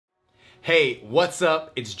Hey, what's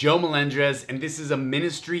up? It's Joe Melendrez, and this is a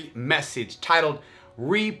ministry message titled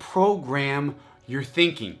Reprogram Your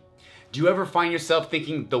Thinking. Do you ever find yourself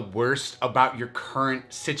thinking the worst about your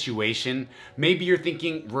current situation? Maybe you're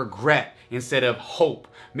thinking regret instead of hope.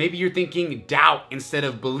 Maybe you're thinking doubt instead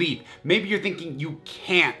of belief. Maybe you're thinking you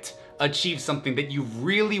can't achieve something that you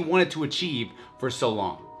really wanted to achieve for so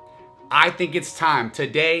long. I think it's time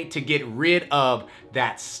today to get rid of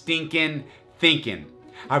that stinking thinking.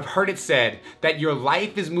 I've heard it said that your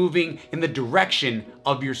life is moving in the direction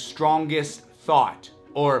of your strongest thought,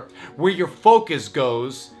 or where your focus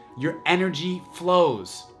goes, your energy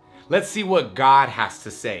flows. Let's see what God has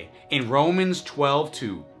to say in Romans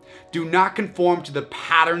 12:2. Do not conform to the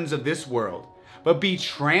patterns of this world, but be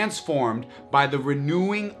transformed by the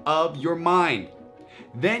renewing of your mind.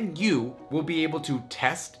 Then you will be able to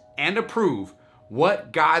test and approve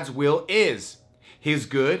what God's will is, His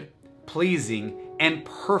good, pleasing, and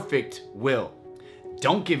perfect will.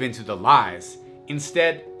 Don't give in to the lies.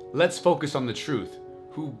 Instead, let's focus on the truth,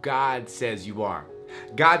 who God says you are.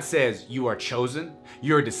 God says you are chosen,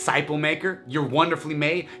 you're a disciple maker, you're wonderfully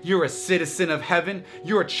made, you're a citizen of heaven,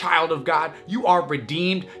 you're a child of God, you are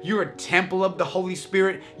redeemed, you're a temple of the Holy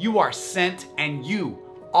Spirit, you are sent, and you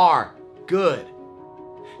are good.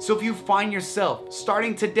 So if you find yourself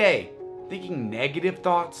starting today thinking negative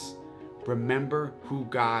thoughts, remember who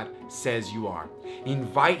God says you are.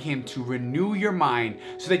 Invite Him to renew your mind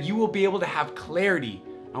so that you will be able to have clarity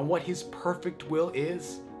on what His perfect will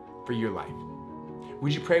is for your life.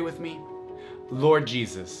 Would you pray with me? Lord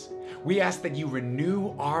Jesus, we ask that you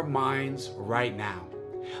renew our minds right now.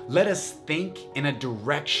 Let us think in a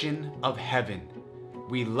direction of heaven.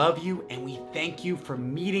 We love you and we thank you for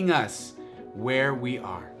meeting us where we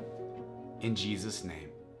are. In Jesus' name,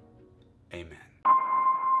 amen.